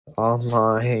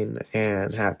online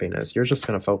and happiness. You're just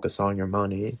going to focus on your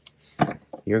money.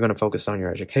 You're going to focus on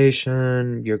your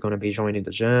education. You're going to be joining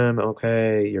the gym,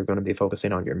 okay? You're going to be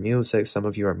focusing on your music. Some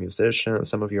of you are musicians.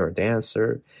 Some of you are a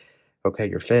dancer, okay?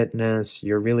 Your fitness.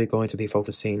 You're really going to be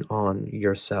focusing on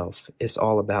yourself. It's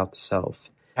all about the self.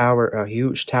 A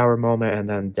huge tower moment and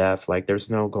then death. Like, there's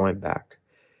no going back.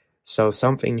 So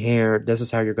something here, this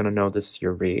is how you're going to know this is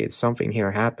your read. Something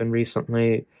here happened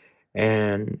recently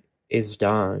and is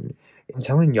done. I'm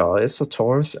telling y'all, it's a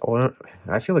Taurus, or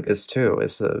I feel like it's two.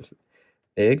 It's a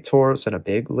big Taurus and a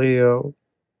big Leo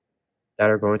that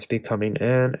are going to be coming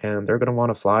in, and they're going to want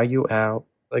to fly you out.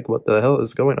 Like, what the hell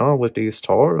is going on with these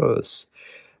Taurus?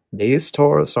 These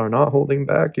Taurus are not holding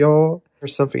back, y'all.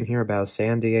 There's something here about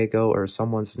San Diego, or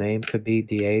someone's name could be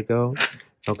Diego.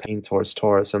 Okay,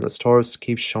 Taurus, and this Taurus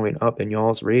keeps showing up in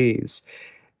y'all's reads.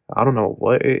 I don't know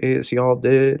what it is y'all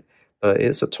did, but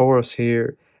it's a Taurus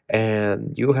here,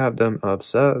 and you have them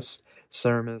obsessed.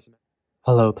 Sermons.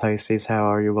 Hello Pisces, how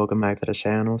are you? Welcome back to the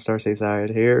channel.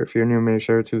 Starseed here. If you're new, make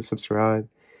sure to subscribe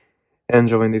and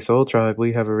join the Soul Tribe.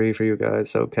 We have a read for you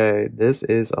guys. Okay, this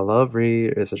is a love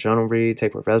read. It's a general read.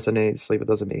 Take what resonates, leave what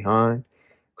doesn't behind.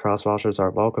 Cross-watchers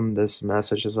are welcome. This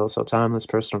message is also timeless.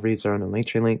 Personal reads are in the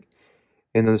LINKTREE link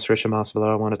in the description box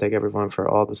below. I want to thank everyone for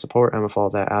all the support, and with all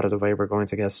that out of the way, we're going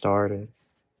to get started.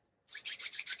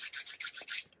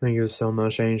 Thank you so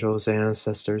much, angels,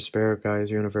 ancestors, spirit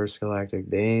guides, universe, galactic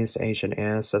beings, ancient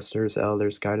ancestors,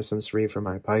 elders, guide us in this read for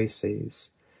my Pisces.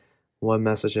 What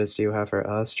messages do you have for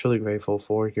us? Truly grateful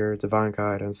for your divine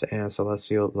guidance and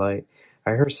celestial light.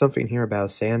 I heard something here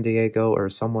about San Diego, or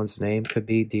someone's name could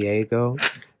be Diego.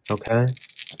 Okay.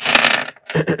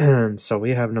 So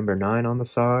we have number 9 on the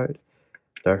side.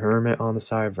 The Hermit on the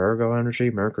side, Virgo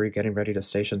energy, Mercury getting ready to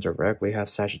station direct. We have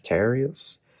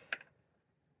Sagittarius,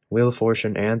 Wheel of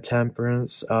Fortune and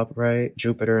Temperance upright,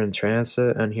 Jupiter in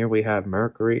transit, and here we have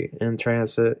Mercury in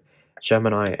transit,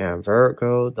 Gemini and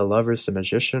Virgo, the Lovers, the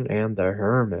Magician, and the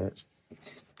Hermit.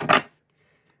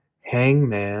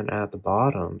 Hangman at the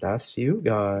bottom, that's you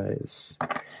guys.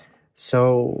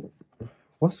 So,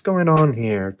 what's going on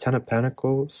here? 10 of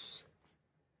Pentacles,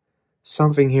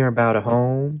 something here about a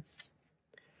home.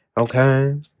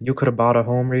 Okay, you could have bought a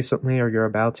home recently, or you're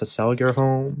about to sell your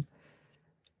home.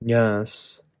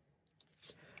 Yes.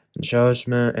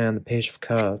 Judgment and the Page of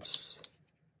Cups.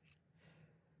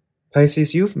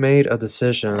 Pisces, you've made a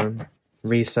decision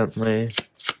recently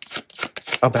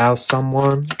about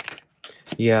someone.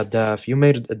 Yeah, death. You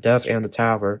made a death and the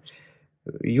Tower.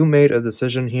 You made a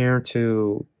decision here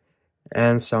to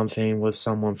end something with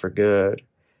someone for good.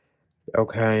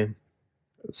 Okay.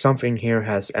 Something here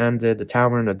has ended. The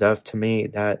Tower and the Death, to me,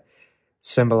 that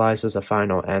symbolizes a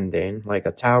final ending. Like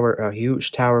a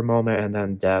huge tower moment and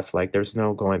then death. Like, there's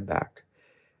no going back.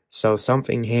 So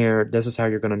something here, this is how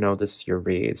you're going to know this is your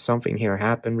read. Something here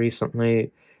happened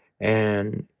recently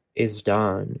and is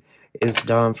done. Is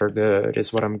done for good,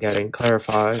 is what I'm getting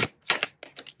clarified.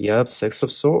 Yep, 6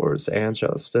 of Swords and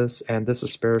Justice. And this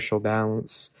is spiritual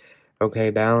balance.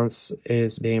 Okay, balance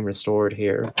is being restored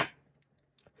here.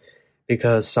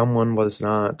 Because someone was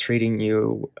not treating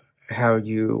you how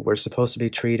you were supposed to be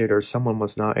treated, or someone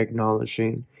was not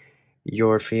acknowledging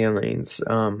your feelings,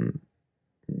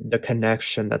 the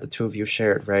connection that the two of you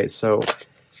shared, right? So,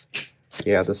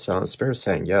 yeah, the Spirit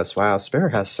saying yes. Wow,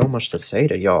 Spirit has so much to say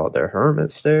to y'all. The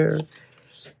Hermit's there.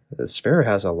 The Spirit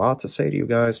has a lot to say to you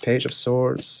guys. Page of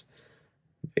Swords.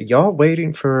 Y'all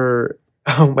waiting for,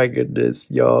 oh my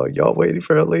goodness, y'all waiting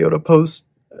for a Leo to post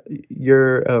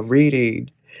your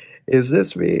reading. Is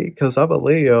this me? Because I'm a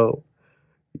Leo.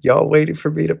 Y'all waiting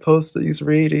for me to post these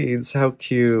readings. How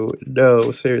cute.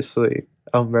 No, seriously.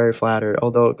 I'm very flattered.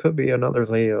 Although it could be another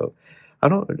Leo. I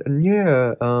don't,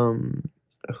 yeah,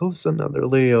 who's another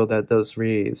Leo that does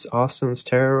reads? Austin's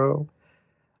Tarot?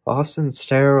 Austin's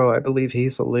Tarot, I believe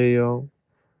he's a Leo.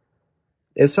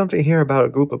 It's something here about a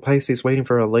group of Pisces waiting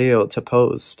for a Leo to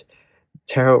post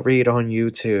tarot read on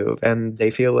YouTube, and they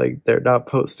feel like they're not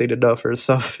posting enough or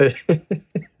something.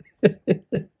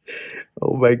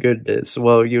 Oh my goodness.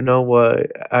 Well, you know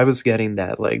what? I was getting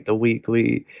that, like, the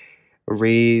weekly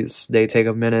reads, they take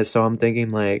a minute, so I'm thinking,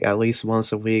 like, at least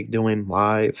once a week doing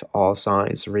live all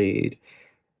signs read.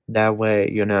 That way,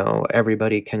 you know,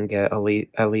 everybody can get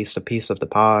at least a piece of the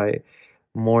pie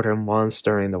more than once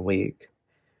during the week,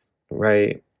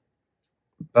 right?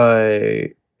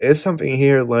 But it's something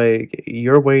here, like,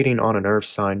 you're waiting on an earth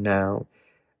sign now.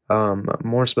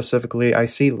 More specifically, I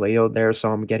see Leo there,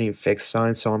 so I'm getting fixed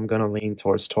signs, so I'm gonna lean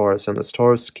towards Taurus, and this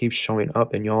Taurus keeps showing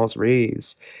up in y'all's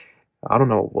reads. I don't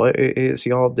know what it is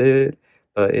y'all did,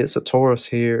 but it's a Taurus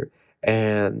here,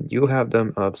 and you have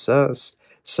them obsessed.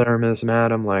 Sir, Miss,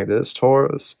 Madam, like this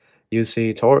Taurus. You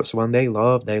see, Taurus, when they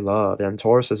love, and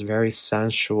Taurus is very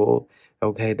sensual.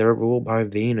 Okay, they're ruled by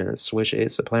Venus, which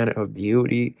is the planet of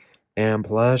beauty and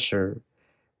pleasure.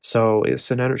 So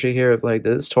it's an energy here of like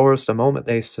this Taurus, the moment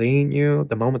they seen you,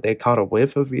 the moment they caught a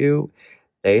whiff of you,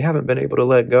 they haven't been able to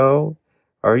let go.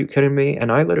 Are you kidding me?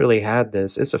 And I literally had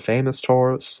this. It's a famous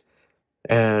Taurus.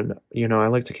 And, you know, I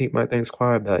like to keep my things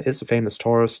quiet, but it's a famous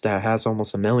Taurus that has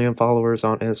almost 1 million followers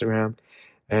on Instagram.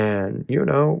 And, you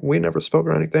know, we never spoke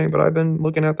or anything, but I've been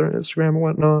looking at their Instagram and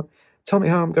whatnot. Tell me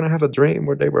how I'm gonna have a dream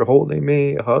where they were holding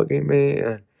me, hugging me,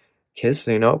 and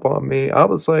kissing up on me. I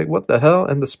was like, what the hell?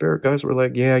 And the spirit guys were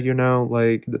like, yeah, you know,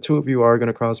 like the two of you are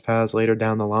gonna cross paths later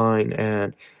down the line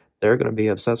and they're gonna be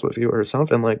obsessed with you or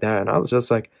something like that. And I was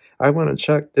just like, I went and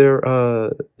checked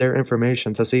their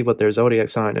information to see what their zodiac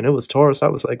sign, and it was Taurus. I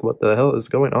was like, what the hell is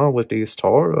going on with these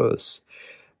Taurus?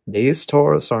 These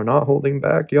Taurus are not holding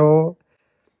back, y'all.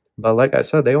 But like I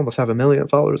said, they almost have 1 million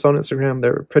followers on Instagram.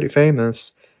 They're pretty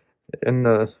famous in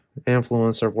the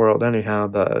influencer world anyhow.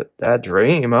 But that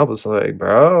dream, I was like,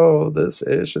 bro, this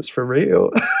is just for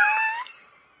real.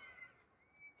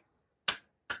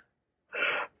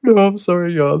 No, I'm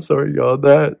sorry, y'all. I'm sorry, y'all.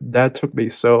 That took me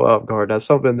so off guard. That's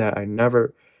something that I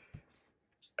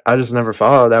just never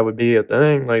thought that would be a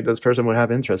thing. Like, this person would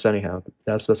have interest anyhow.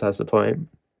 That's besides the point.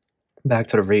 Back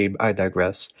to the read, I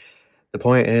digress. The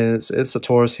point is, it's a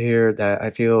Taurus here that I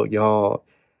feel y'all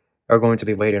are going to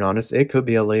be waiting on. It could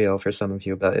be a Leo for some of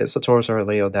you, but it's a Taurus or a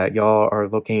Leo that y'all are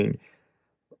looking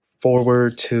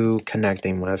forward to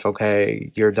connecting with,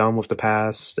 okay? You're done with the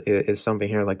past. It's something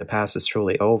here like the past is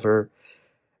truly over.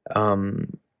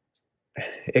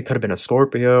 It could have been a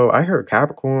Scorpio. I heard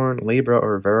Capricorn, Libra,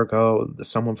 or Virgo,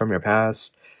 someone from your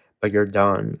past, but you're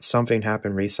done. Something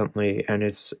happened recently, and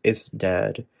it's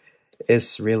dead.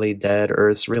 It's really dead, or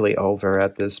it's really over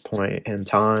at this point in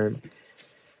time.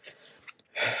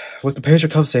 With the Page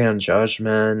of Cups and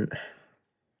Judgment,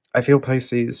 I feel,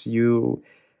 Pisces, you,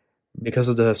 because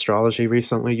of the astrology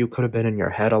recently, you could have been in your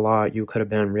head a lot. You could have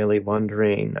been really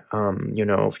wondering, you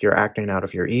know, if you're acting out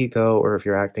of your ego or if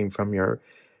you're acting from your,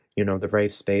 you know, the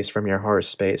right space, from your heart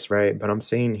space, right? But I'm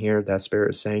seeing here that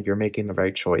Spirit is saying you're making the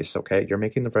right choice, okay? You're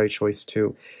making the right choice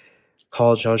to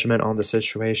call judgment on the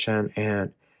situation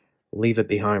and leave it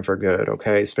behind for good,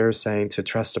 okay? Spirit is saying to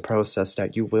trust the process,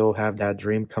 that you will have that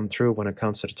dream come true when it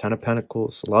comes to the Ten of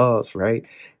Pentacles, love, right?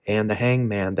 And the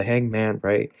Hangman,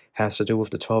 right, has to do with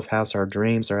the 12th house, our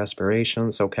dreams, our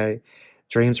aspirations, okay?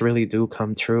 Dreams really do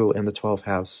come true in the 12th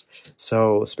house.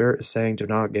 So Spirit is saying do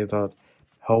not give up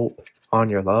hope on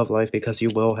your love life, because you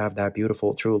will have that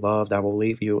beautiful true love that will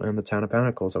leave you in the Ten of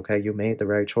Pentacles, okay? You made the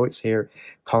right choice here,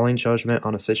 calling judgment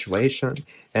on a situation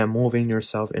and moving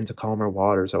yourself into calmer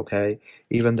waters, okay?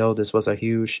 Even though this was a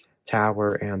huge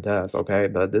tower and death, okay?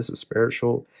 But this is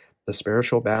spiritual, the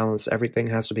spiritual balance, everything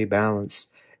has to be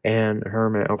balanced. And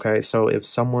Hermit, okay? So if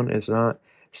someone is not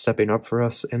stepping up for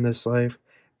us in this life,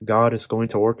 God is going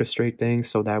to orchestrate things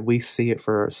so that we see it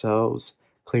for ourselves,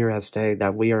 clear as day,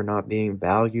 that we are not being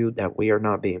valued, that we are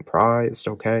not being prized,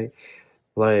 okay?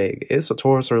 Like, it's a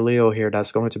Taurus or Leo here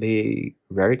that's going to be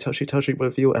very touchy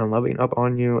with you and loving up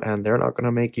on you, and they're not going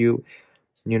to make you,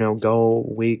 you know, go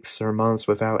weeks or months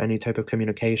without any type of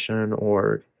communication,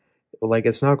 or, like,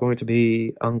 it's not going to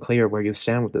be unclear where you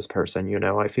stand with this person, you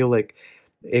know? I feel like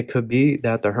it could be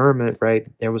that the Hermit, right,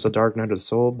 there was a dark night of the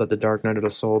soul, but the dark night of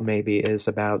the soul maybe is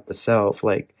about the self,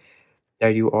 like,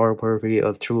 that you are worthy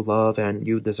of true love and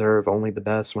you deserve only the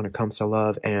best when it comes to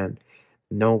love, and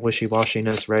no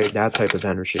wishy-washiness, right? That type of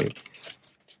energy.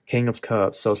 King of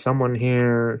Cups. So someone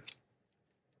here...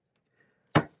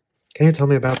 Can you tell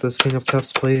me about this King of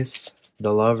Cups, please?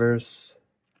 The Lovers.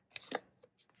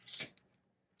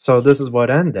 So this is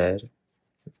what ended.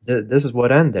 This is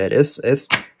what ended.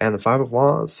 And the Five of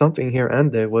Wands. Something here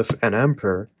ended with an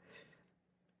Emperor.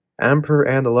 Emperor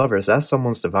and the Lovers. That's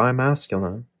someone's divine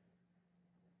masculine.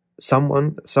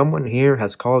 Someone here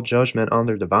has called judgment on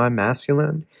their divine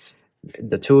masculine.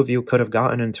 The two of you could have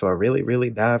gotten into a really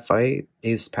bad fight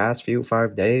these past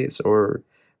 5 days or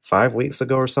 5 weeks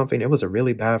ago or something. It was a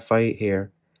really bad fight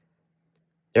here.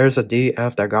 There's a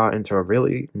DF that got into a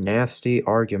really nasty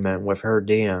argument with her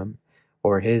DM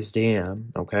or his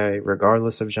DM, okay?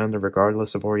 Regardless of gender,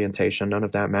 regardless of orientation, none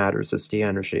of that matters. It's the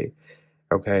energy,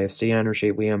 okay? It's the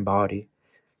energy we embody.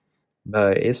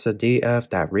 But it's a DF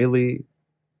that really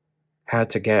had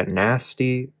to get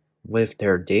nasty with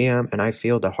their DM, and I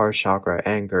feel the heart chakra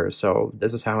anger. So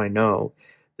this is how I know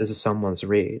this is someone's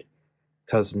read,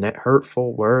 because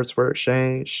hurtful words were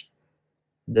exchanged.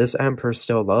 This Emperor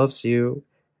still loves you,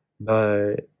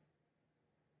 but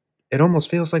it almost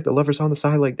feels like the Lover's on the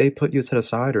side, like they put you to the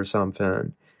side or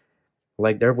something.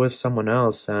 Like they're with someone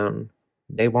else and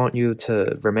they want you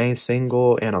to remain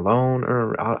single and alone,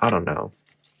 or I don't know.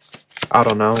 I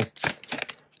don't know.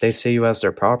 They see you as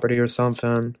their property or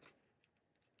something.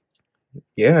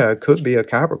 Yeah, it could be a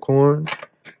Capricorn.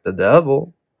 The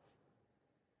devil.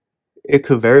 It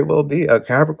could very well be a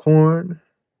Capricorn,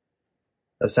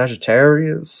 a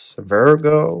Sagittarius, a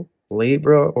Virgo,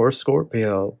 Libra, or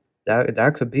Scorpio.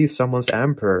 That could be someone's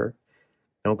emperor.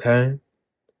 Okay?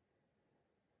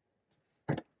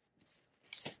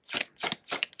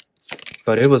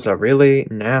 But it was a really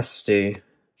nasty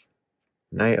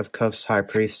Knight of Cups High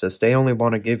Priestess. They only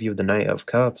want to give you the Knight of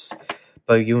Cups,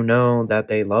 but you know that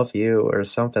they love you or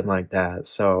something like that.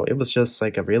 So it was just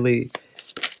like a really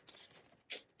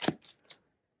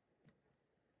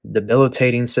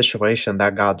debilitating situation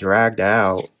that got dragged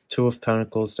out. Two of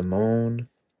Pentacles, the Moon.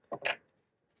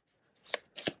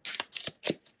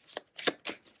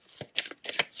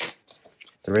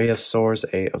 Three of Swords,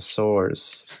 Eight of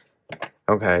Swords.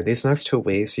 Okay, these next 2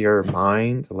 weeks, your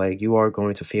mind, like, you are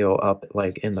going to feel up,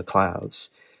 like, in the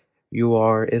clouds.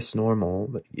 It's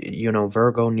normal. You know,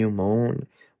 Virgo new moon.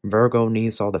 Virgo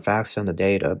needs all the facts and the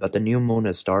data, but the new moon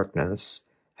is darkness.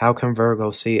 How can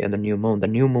Virgo see in the new moon? The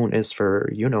new moon is for,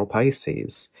 you know,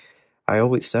 Pisces. I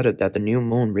always said it, that the new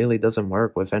moon really doesn't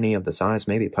work with any of the signs.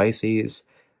 Maybe Pisces,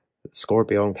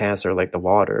 Scorpio, and Cancer, like the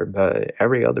water, but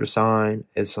every other sign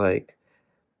is like,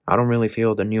 I don't really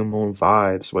feel the new moon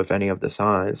vibes with any of the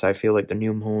signs. I feel like the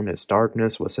new moon is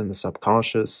darkness, what's in the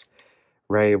subconscious,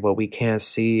 right? What we can't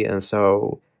see. And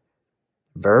so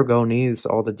Virgo needs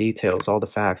all the details, all the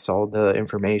facts, all the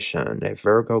information. If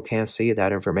Virgo can't see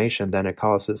that information, then it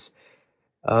causes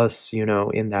us, you know,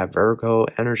 in that Virgo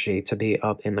energy to be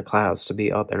up in the clouds, to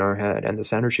be up in our head. And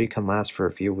this energy can last for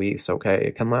a few weeks, okay?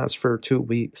 It can last for 2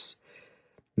 weeks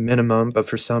minimum, but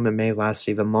for some it may last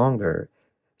even longer.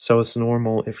 So it's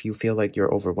normal if you feel like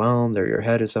you're overwhelmed or your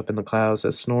head is up in the clouds.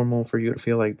 It's normal for you to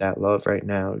feel like that love right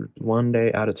now, one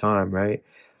day at a time, right?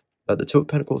 But the Two of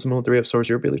Pentacles, Moon, Three of Swords,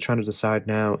 you're really trying to decide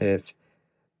now if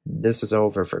this is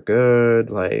over for good.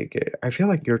 Like, I feel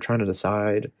like you're trying to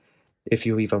decide if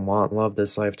you even want love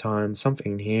this lifetime.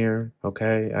 Something here,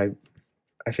 okay?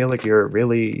 I feel like you're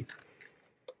really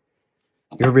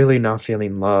not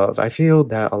feeling love. I feel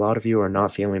that a lot of you are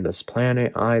not feeling this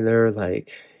planet either.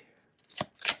 Like,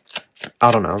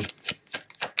 I don't know.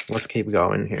 Let's keep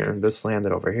going here. This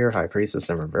landed over here. High Priestess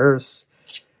in reverse.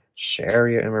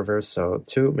 Chariot in reverse. So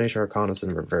 2 major arcanas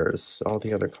in reverse. All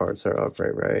the other cards are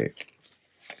upright, right?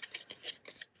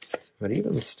 But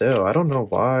even still, I don't know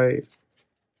why.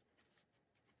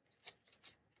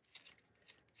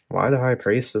 Why the High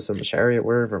Priestess and the Chariot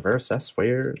were in reverse? That's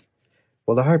weird.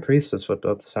 Well, the High Priestess flipped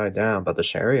upside down, but the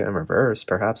Chariot in reverse,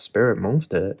 perhaps Spirit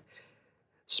moved it.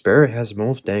 Spirit has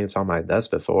moved things on my desk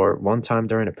before. One time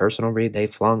during a personal read, they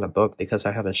flung a book because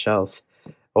I have a shelf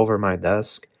over my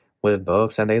desk with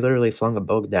books, and they literally flung a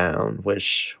book down,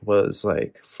 which was,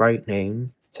 like,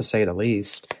 frightening, to say the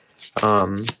least.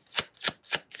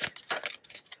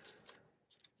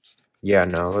 Yeah,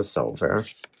 no, it's over.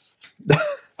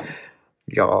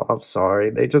 Y'all, I'm sorry.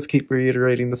 They just keep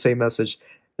reiterating the same message.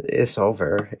 It's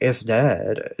over. It's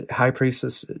dead. High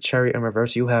Priestess, Chariot in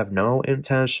reverse, you have no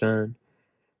intention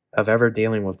of ever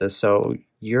dealing with this. So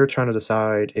you're trying to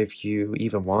decide if you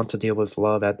even want to deal with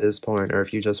love at this point, or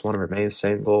if you just want to remain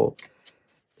single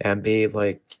and be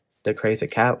like the crazy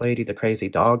cat lady, the crazy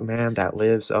dog man that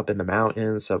lives up in the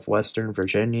mountains of Western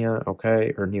Virginia,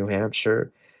 okay, or New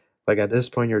Hampshire. Like, at this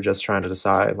point, you're just trying to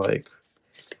decide, like,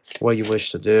 what you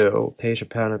wish to do. Page of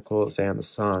Pentacles and the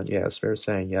Sun. Yeah, Spirit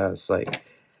saying yes. Like,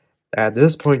 at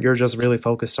this point, you're just really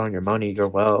focused on your money, your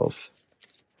wealth,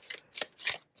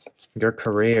 your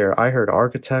career. I heard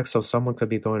architect, so someone could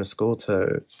be going to school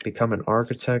to become an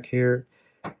architect here.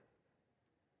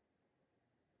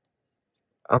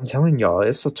 I'm telling y'all,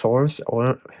 it's a Taurus.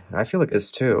 Or I feel like it's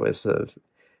two. It's a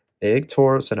big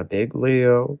Taurus and a big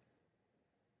Leo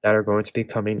that are going to be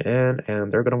coming in,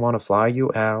 and they're going to want to fly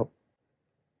you out.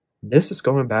 This is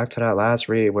going back to that last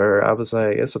read where I was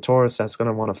like, it's a Taurus that's going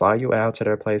to want to fly you out to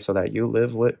their place so that you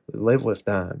live with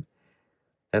them,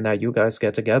 and that you guys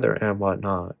get together and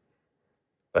whatnot.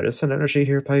 But it's an energy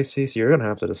here, Pisces. You're going to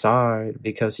have to decide,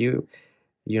 because you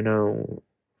know,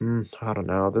 I don't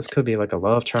know. This could be like a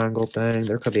love triangle thing.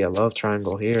 There could be a love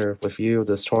triangle here with you,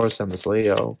 this Taurus, and this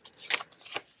Leo.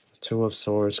 Two of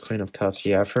Swords, Queen of Cups.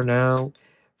 Yeah, for now,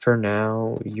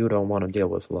 you don't want to deal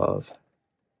with love.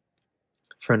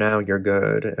 for now, you're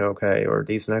good, okay? Or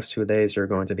these next 2 days, you're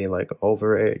going to be, like,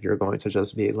 over it. You're going to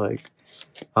just be, like,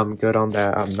 I'm good on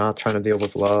that. I'm not trying to deal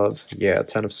with love. Yeah,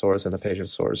 Ten of Swords and the Page of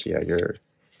Swords. Yeah,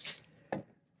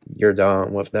 you're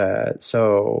done with that.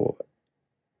 So,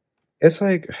 it's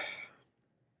like,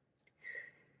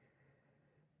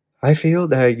 I feel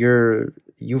that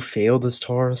you feel this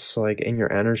Taurus, like, in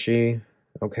your energy.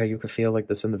 Okay, you could feel, like,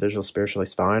 this individual spiritually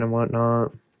fine and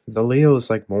whatnot. The Leo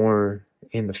is, like, more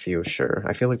in the future.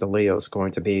 I feel like the Leo is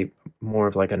going to be more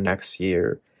of, like, a next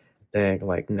year thing,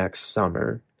 like, next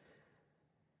summer.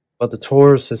 But the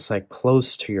Taurus is, like,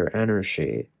 close to your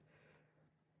energy.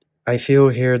 I feel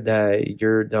here that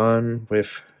you're done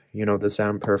with, you know, this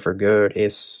Emperor for good.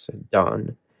 It's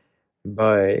done.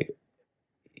 But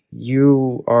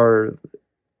you are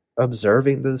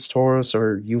observing this Taurus,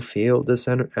 or you feel this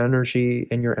energy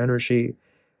in your energy,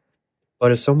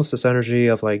 but it's almost this energy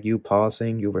of like you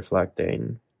pausing, you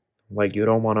reflecting, like you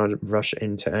don't want to rush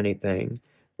into anything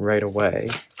right away.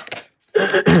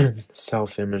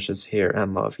 Self-image is here,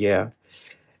 and love. Yeah,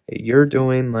 you're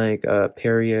doing like a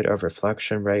period of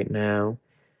reflection right now.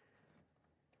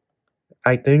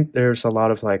 I think there's a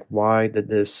lot of like, why did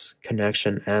this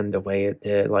connection end the way it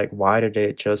did? Like, why did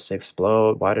it just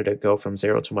explode? Why did it go from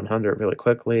 0 to 100 really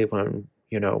quickly when,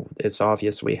 you know, it's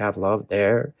obvious we have love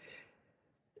there?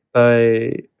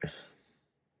 But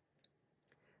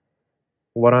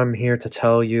what I'm here to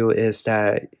tell you is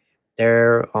that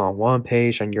they're on one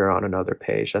page and you're on another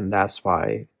page, and that's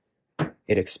why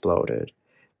it exploded.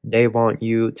 They want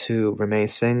you to remain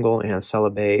single and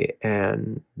celibate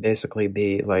and basically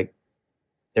be like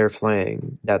their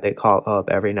flame that they call up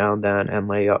every now and then and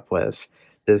lay up with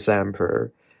this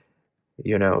emperor.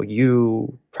 You know,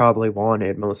 you probably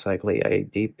wanted most likely a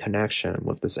deep connection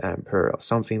with this emperor,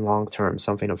 something long-term,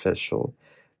 something official,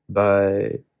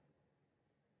 but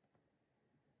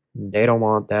they don't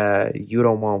want that. You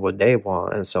don't want what they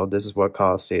want, and so this is what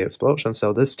caused the explosion.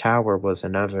 So this tower was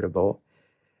inevitable.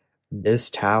 This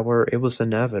tower, it was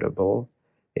inevitable.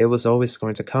 It was always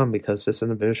going to come because this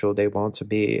individual, they want to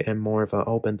be in more of an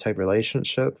open type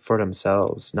relationship for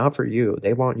themselves, not for you.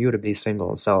 They want you to be single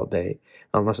and celibate,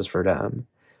 unless it's for them.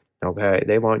 Okay?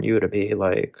 They want you to be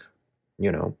like,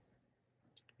 you know,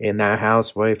 in that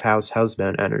housewife, house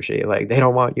husband energy. Like, they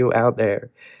don't want you out there.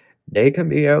 They can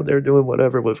be out there doing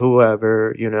whatever with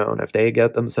whoever, you know, and if they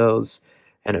get themselves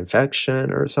an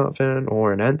infection or something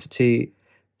or an entity,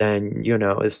 then, you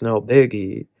know, it's no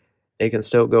biggie. They can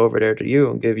still go over there to you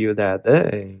and give you that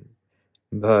thing.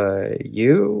 But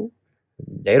you,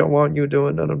 they don't want you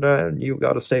doing none of that. You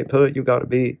gotta stay put. You gotta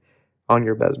be on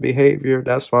your best behavior.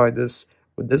 That's why this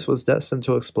was destined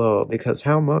to explode. Because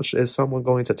how much is someone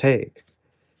going to take?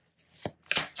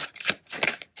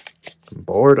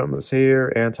 Boredom is here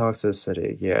and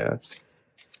toxicity. Yeah.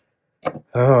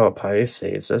 Oh,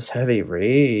 Pisces, this heavy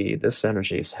read. This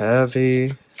energy is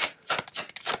heavy.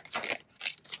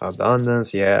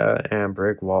 Abundance, yeah, and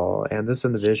brick wall. And this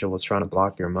individual was trying to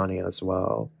block your money as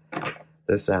well.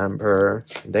 This emperor.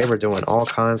 They were doing all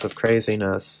kinds of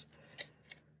craziness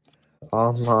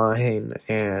online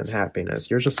and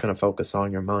happiness. You're just going to focus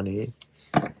on your money.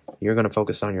 You're going to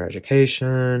focus on your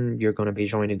education. You're going to be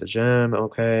joining the gym,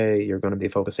 okay? You're going to be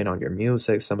focusing on your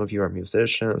music. Some of you are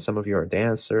musicians. Some of you are a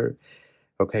dancer.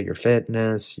 Okay, your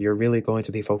fitness. You're really going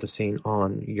to be focusing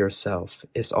on yourself.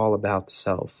 It's all about the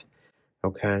self.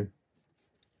 Okay,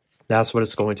 that's what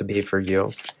it's going to be for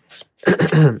you.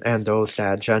 And those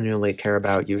that genuinely care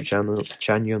about you,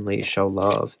 genuinely show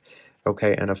love,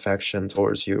 okay, and affection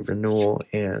towards you. Renewal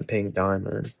and pink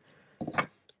diamond.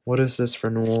 What is this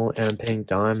renewal and pink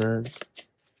diamond?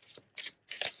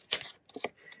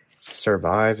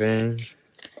 Surviving.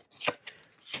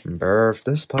 Birth.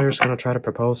 This player's going to try to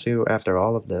propose to you after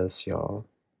all of this, y'all.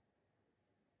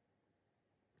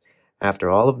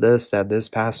 After all of this that this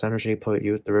past energy put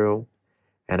you through,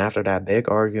 and after that big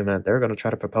argument, they're going to try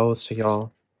to propose to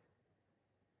y'all.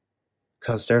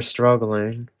 Because they're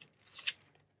struggling.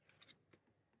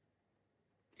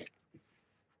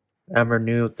 And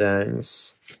renew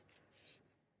things.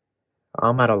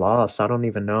 I'm at a loss. I don't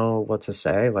even know what to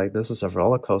say. Like, this is a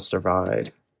roller coaster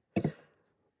ride.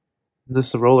 This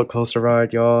is a roller coaster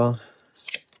ride, y'all.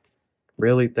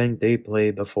 Really think deeply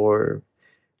before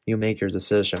you make your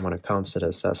decision when it comes to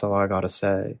this. That's all I gotta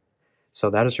say. So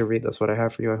that is your read. That's what I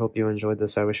have for you. I hope you enjoyed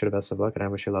this. I wish you the best of luck, and I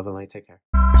wish you love and light. Take care.